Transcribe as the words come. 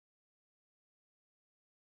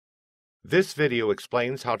This video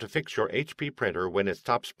explains how to fix your HP printer when it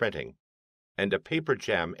stops printing, and a paper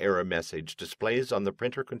jam error message displays on the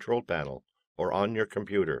printer control panel or on your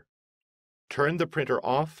computer. Turn the printer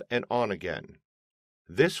off and on again.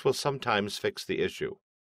 This will sometimes fix the issue.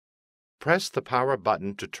 Press the power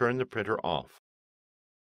button to turn the printer off.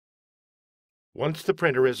 Once the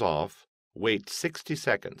printer is off, wait 60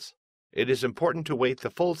 seconds. It is important to wait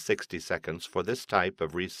the full 60 seconds for this type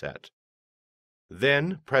of reset.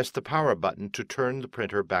 Then press the power button to turn the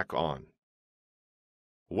printer back on.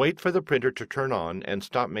 Wait for the printer to turn on and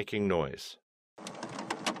stop making noise.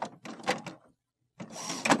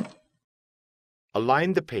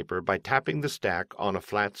 Align the paper by tapping the stack on a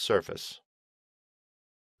flat surface.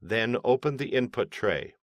 Then open the input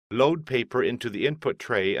tray. Load paper into the input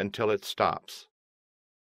tray until it stops.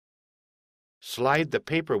 Slide the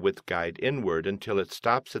paper width guide inward until it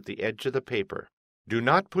stops at the edge of the paper. Do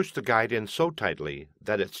not push the guide in so tightly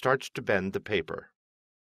that it starts to bend the paper.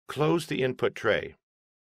 Close the input tray.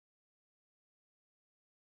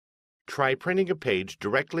 Try printing a page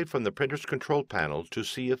directly from the printer's control panel to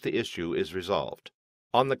see if the issue is resolved.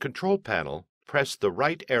 On the control panel, press the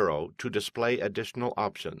right arrow to display additional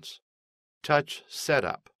options. Touch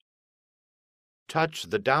Setup. Touch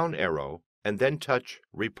the down arrow and then touch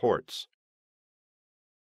Reports.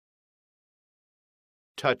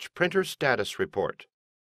 Touch Printer Status Report.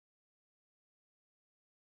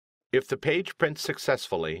 If the page prints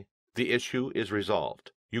successfully, the issue is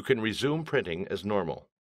resolved. You can resume printing as normal.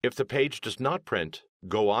 If the page does not print,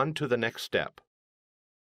 go on to the next step.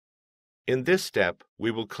 In this step,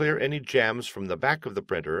 we will clear any jams from the back of the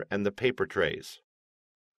printer and the paper trays.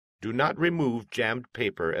 Do not remove jammed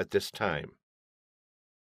paper at this time.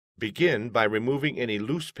 Begin by removing any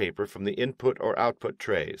loose paper from the input or output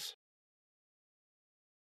trays.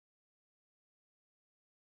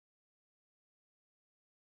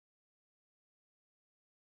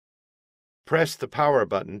 Press the power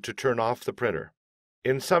button to turn off the printer.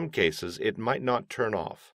 In some cases, it might not turn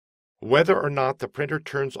off. Whether or not the printer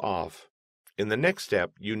turns off, in the next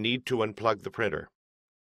step, you need to unplug the printer.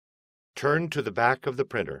 Turn to the back of the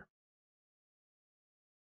printer.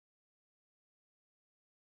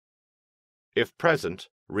 If present,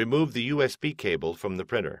 remove the USB cable from the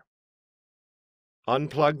printer.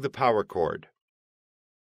 Unplug the power cord.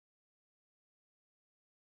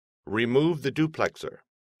 Remove the duplexer.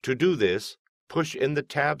 To do this, push in the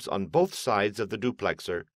tabs on both sides of the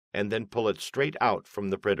duplexer and then pull it straight out from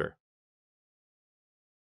the printer.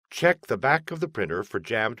 Check the back of the printer for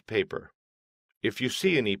jammed paper. If you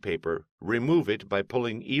see any paper, remove it by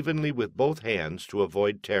pulling evenly with both hands to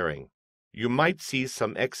avoid tearing. You might see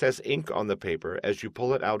some excess ink on the paper as you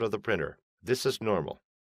pull it out of the printer. This is normal.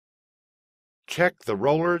 Check the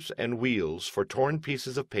rollers and wheels for torn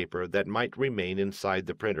pieces of paper that might remain inside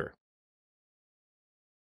the printer.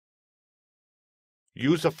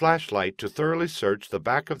 Use a flashlight to thoroughly search the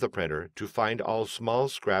back of the printer to find all small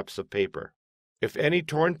scraps of paper. If any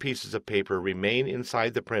torn pieces of paper remain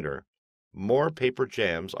inside the printer, more paper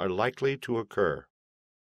jams are likely to occur.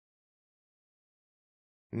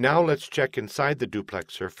 Now let's check inside the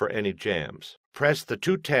duplexer for any jams. Press the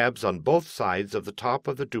two tabs on both sides of the top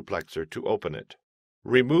of the duplexer to open it.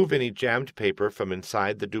 Remove any jammed paper from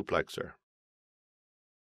inside the duplexer.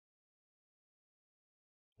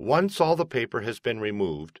 Once all the paper has been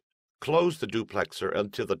removed, close the duplexer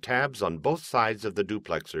until the tabs on both sides of the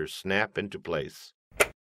duplexer snap into place.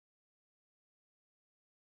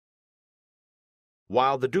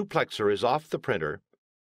 While the duplexer is off the printer,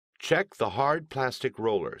 check the hard plastic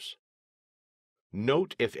rollers.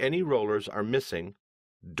 Note if any rollers are missing,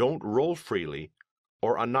 don't roll freely,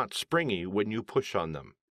 or are not springy when you push on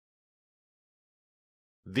them.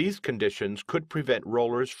 These conditions could prevent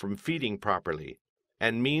rollers from feeding properly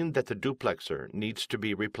and mean that the duplexer needs to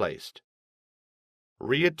be replaced.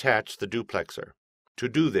 Reattach the duplexer. To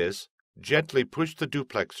do this, gently push the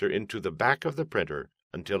duplexer into the back of the printer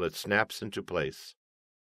until it snaps into place.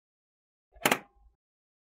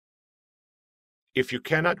 If you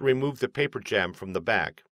cannot remove the paper jam from the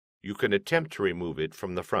back, you can attempt to remove it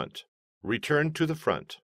from the front. Return to the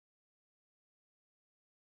front.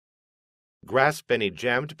 Grasp any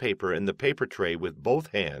jammed paper in the paper tray with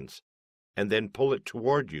both hands and then pull it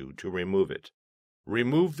toward you to remove it.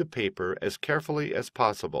 Remove the paper as carefully as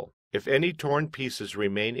possible. If any torn pieces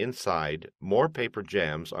remain inside, more paper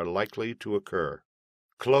jams are likely to occur.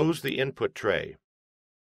 Close the input tray.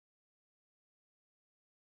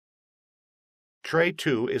 Tray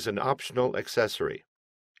 2 is an optional accessory.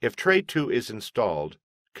 If Tray 2 is installed,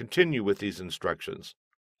 continue with these instructions.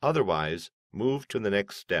 Otherwise, move to the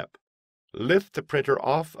next step. Lift the printer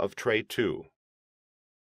off of Tray 2.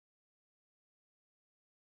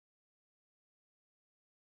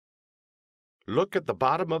 Look at the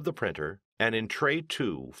bottom of the printer and in tray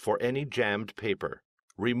 2 for any jammed paper.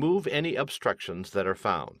 Remove any obstructions that are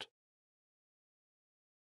found.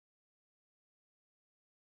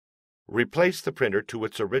 Replace the printer to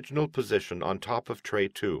its original position on top of tray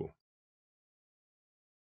 2.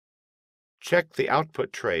 Check the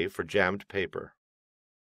output tray for jammed paper.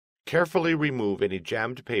 Carefully remove any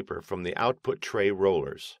jammed paper from the output tray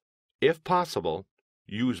rollers. If possible,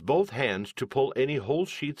 use both hands to pull any whole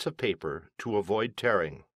sheets of paper to avoid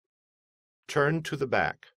tearing. Turn to the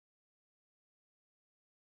back.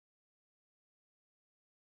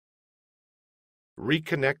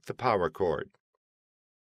 Reconnect the power cord.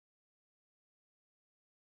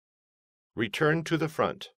 Return to the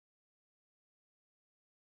front.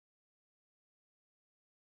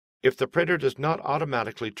 If the printer does not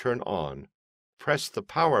automatically turn on, press the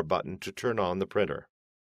power button to turn on the printer.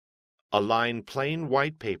 Align plain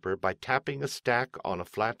white paper by tapping a stack on a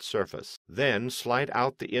flat surface. Then slide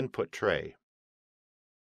out the input tray.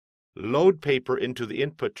 Load paper into the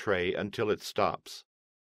input tray until it stops.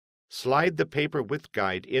 Slide the paper width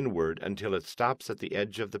guide inward until it stops at the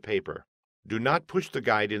edge of the paper. Do not push the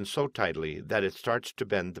guide in so tightly that it starts to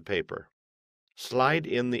bend the paper. Slide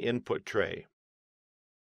in the input tray.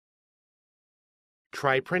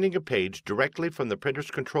 Try printing a page directly from the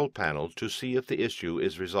printer's control panel to see if the issue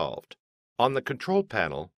is resolved. On the control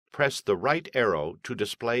panel, press the right arrow to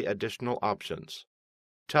display additional options.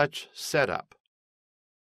 Touch Setup.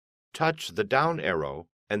 Touch the down arrow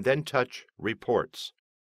and then touch Reports.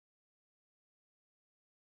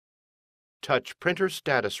 Touch Printer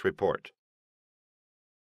Status Report.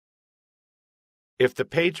 If the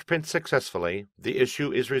page prints successfully, the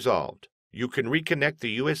issue is resolved. You can reconnect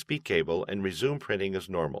the USB cable and resume printing as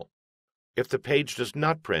normal. If the page does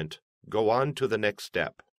not print, go on to the next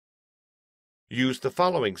step. Use the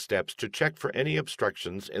following steps to check for any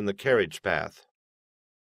obstructions in the carriage path.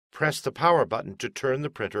 Press the power button to turn the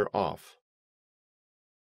printer off.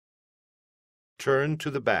 Turn to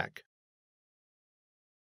the back.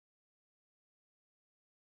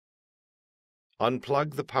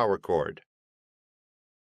 Unplug the power cord.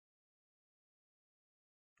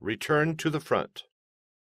 Return to the front.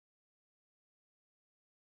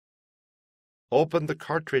 Open the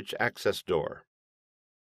cartridge access door.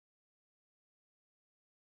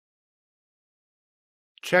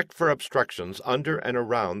 Check for obstructions under and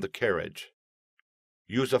around the carriage.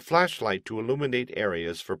 Use a flashlight to illuminate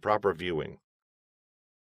areas for proper viewing.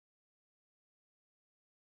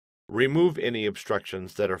 Remove any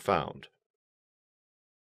obstructions that are found.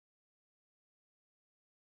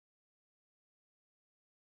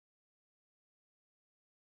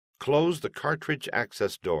 Close the cartridge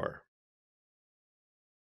access door.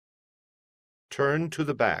 Turn to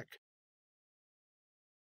the back.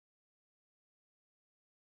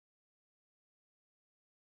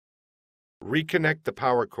 Reconnect the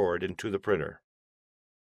power cord into the printer.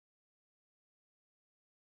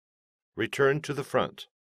 Return to the front.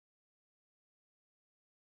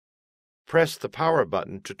 Press the power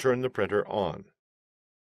button to turn the printer on.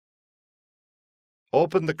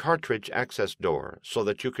 Open the cartridge access door so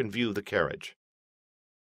that you can view the carriage.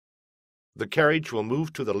 The carriage will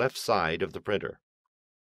move to the left side of the printer.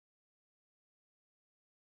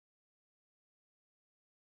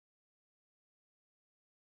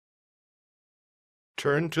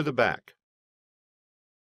 Turn to the back.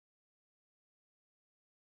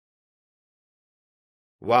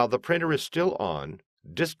 While the printer is still on,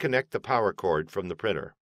 disconnect the power cord from the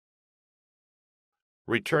printer.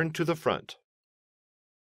 Return to the front.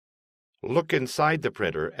 Look inside the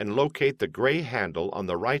printer and locate the gray handle on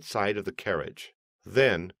the right side of the carriage.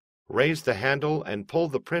 Then, raise the handle and pull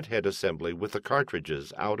the printhead assembly with the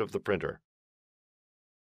cartridges out of the printer.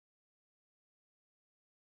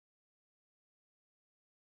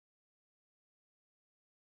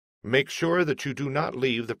 Make sure that you do not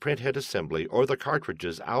leave the printhead assembly or the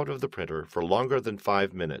cartridges out of the printer for longer than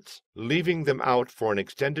 5 minutes. Leaving them out for an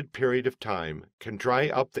extended period of time can dry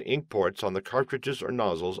up the ink ports on the cartridges or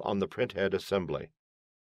nozzles on the printhead assembly.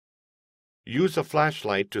 Use a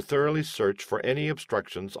flashlight to thoroughly search for any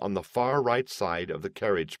obstructions on the far right side of the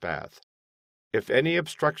carriage path. If any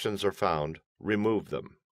obstructions are found, remove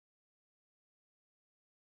them.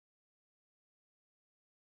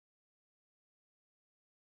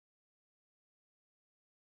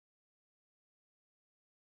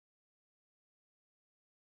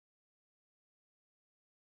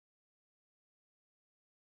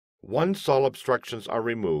 Once all obstructions are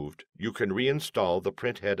removed, you can reinstall the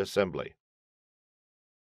printhead assembly.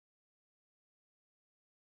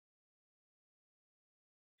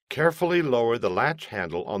 Carefully lower the latch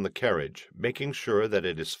handle on the carriage, making sure that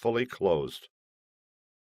it is fully closed.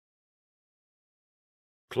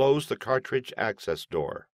 Close the cartridge access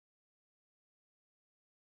door.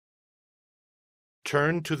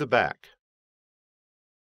 Turn to the back.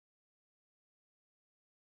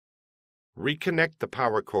 Reconnect the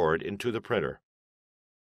power cord into the printer.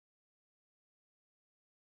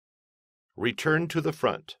 Return to the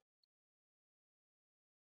front.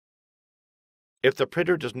 If the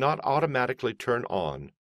printer does not automatically turn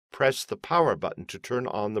on, press the power button to turn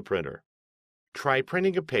on the printer. Try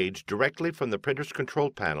printing a page directly from the printer's control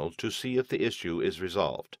panel to see if the issue is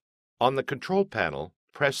resolved. On the control panel,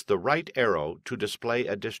 press the right arrow to display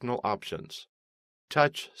additional options.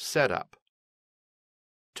 Touch Setup.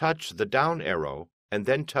 Touch the down arrow and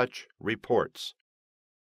then touch Reports.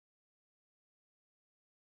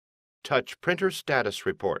 Touch Printer Status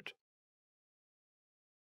Report.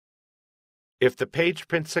 If the page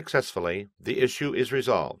prints successfully, the issue is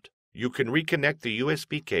resolved. You can reconnect the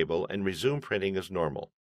USB cable and resume printing as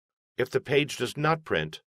normal. If the page does not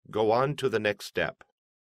print, go on to the next step.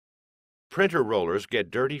 Printer rollers get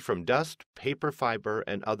dirty from dust, paper fiber,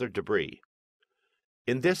 and other debris.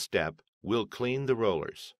 In this step, we'll clean the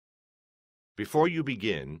rollers. Before you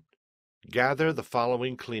begin, gather the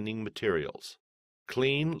following cleaning materials: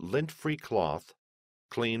 clean, lint-free cloth,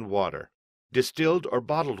 clean water. Distilled or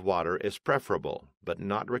bottled water is preferable, but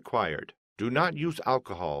not required. Do not use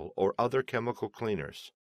alcohol or other chemical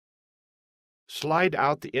cleaners. Slide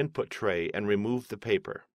out the input tray and remove the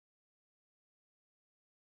paper.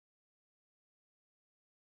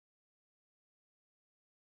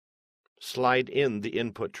 Slide in the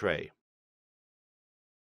input tray.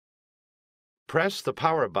 Press the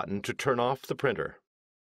power button to turn off the printer.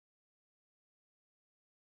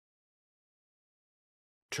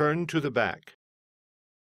 Turn to the back.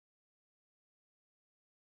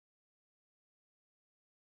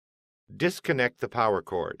 Disconnect the power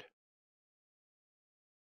cord.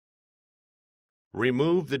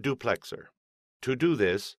 Remove the duplexer. To do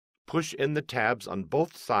this, push in the tabs on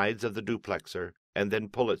both sides of the duplexer and then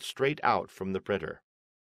pull it straight out from the printer.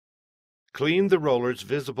 Clean the rollers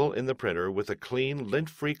visible in the printer with a clean,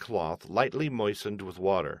 lint-free cloth lightly moistened with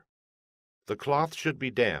water. The cloth should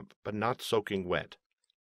be damp, but not soaking wet.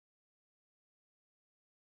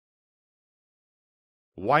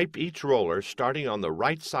 Wipe each roller starting on the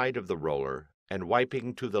right side of the roller and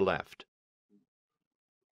wiping to the left.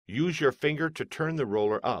 Use your finger to turn the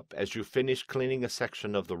roller up as you finish cleaning a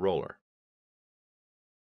section of the roller.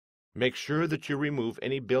 Make sure that you remove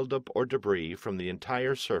any buildup or debris from the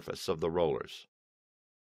entire surface of the rollers.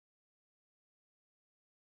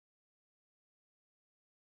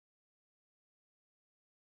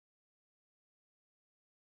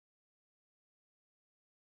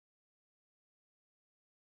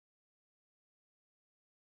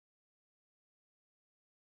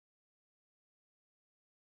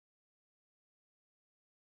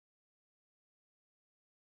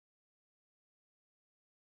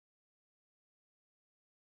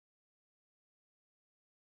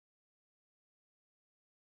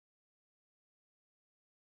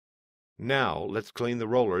 Now, let's clean the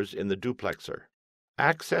rollers in the duplexer.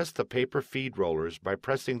 Access the paper feed rollers by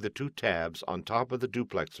pressing the two tabs on top of the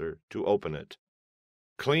duplexer to open it.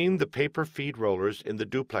 Clean the paper feed rollers in the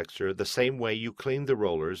duplexer the same way you clean the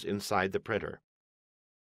rollers inside the printer.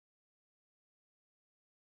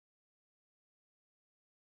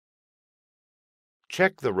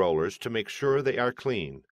 Check the rollers to make sure they are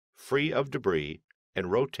clean, free of debris,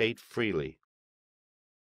 and rotate freely.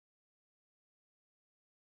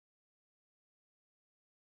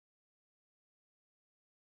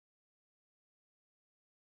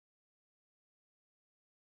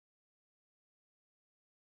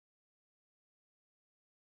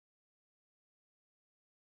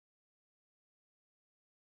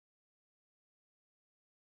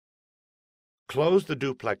 Close the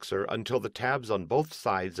duplexer until the tabs on both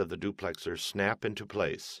sides of the duplexer snap into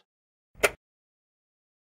place.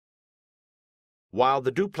 While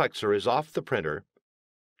the duplexer is off the printer,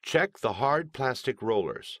 check the hard plastic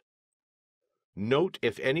rollers. Note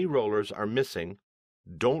if any rollers are missing,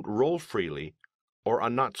 don't roll freely, or are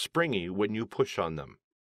not springy when you push on them.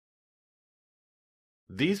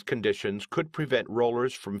 These conditions could prevent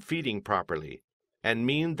rollers from feeding properly and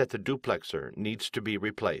mean that the duplexer needs to be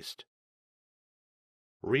replaced.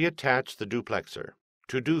 Reattach the duplexer.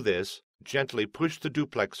 To do this, gently push the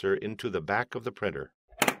duplexer into the back of the printer.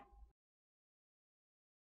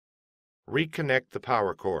 Reconnect the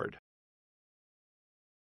power cord.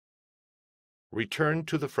 Return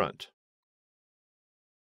to the front.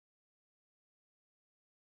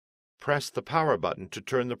 Press the power button to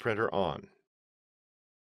turn the printer on.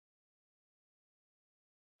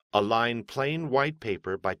 Align plain white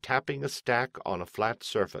paper by tapping a stack on a flat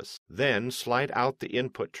surface. Then slide out the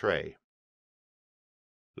input tray.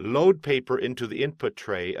 Load paper into the input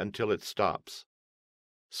tray until it stops.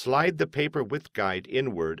 Slide the paper width guide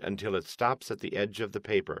inward until it stops at the edge of the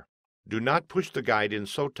paper. Do not push the guide in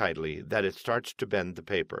so tightly that it starts to bend the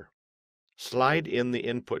paper. Slide in the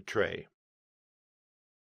input tray.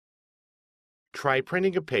 Try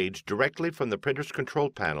printing a page directly from the printer's control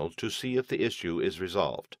panel to see if the issue is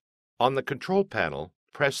resolved. On the control panel,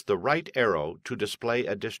 press the right arrow to display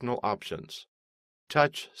additional options.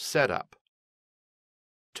 Touch Setup.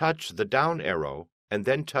 Touch the down arrow and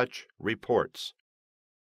then touch Reports.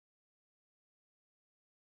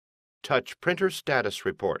 Touch Printer Status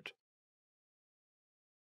Report.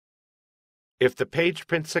 If the page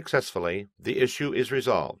prints successfully, the issue is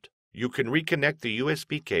resolved. You can reconnect the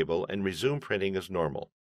USB cable and resume printing as normal.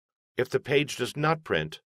 If the page does not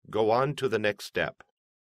print, go on to the next step.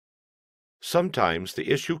 Sometimes the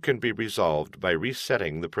issue can be resolved by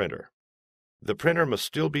resetting the printer. The printer must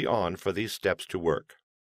still be on for these steps to work.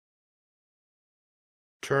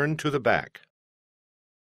 Turn to the back.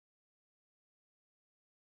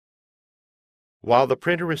 While the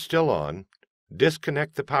printer is still on,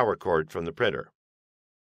 disconnect the power cord from the printer.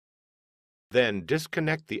 Then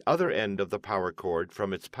disconnect the other end of the power cord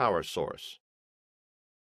from its power source.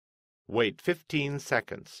 Wait 15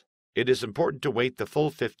 seconds. It is important to wait the full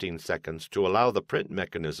 15 seconds to allow the print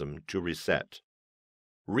mechanism to reset.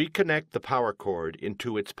 Reconnect the power cord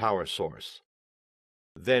into its power source.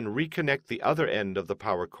 Then reconnect the other end of the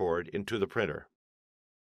power cord into the printer.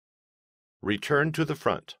 Return to the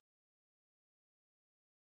front.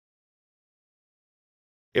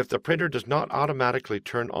 If the printer does not automatically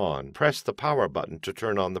turn on, press the power button to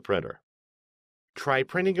turn on the printer. Try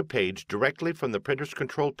printing a page directly from the printer's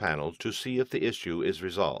control panel to see if the issue is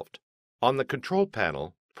resolved. On the control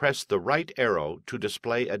panel, press the right arrow to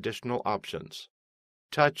display additional options.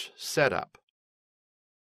 Touch Setup.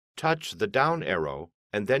 Touch the down arrow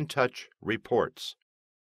and then touch Reports.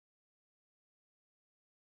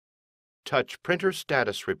 Touch Printer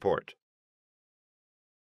Status Report.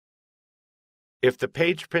 If the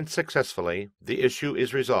page prints successfully, the issue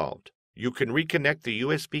is resolved. You can reconnect the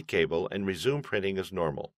USB cable and resume printing as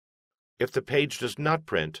normal. If the page does not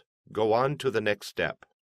print, go on to the next step.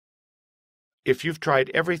 If you've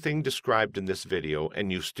tried everything described in this video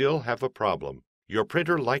and you still have a problem, your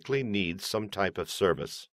printer likely needs some type of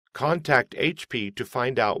service. Contact HP to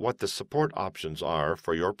find out what the support options are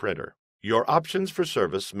for your printer. Your options for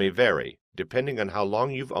service may vary depending on how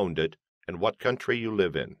long you've owned it and what country you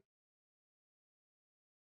live in.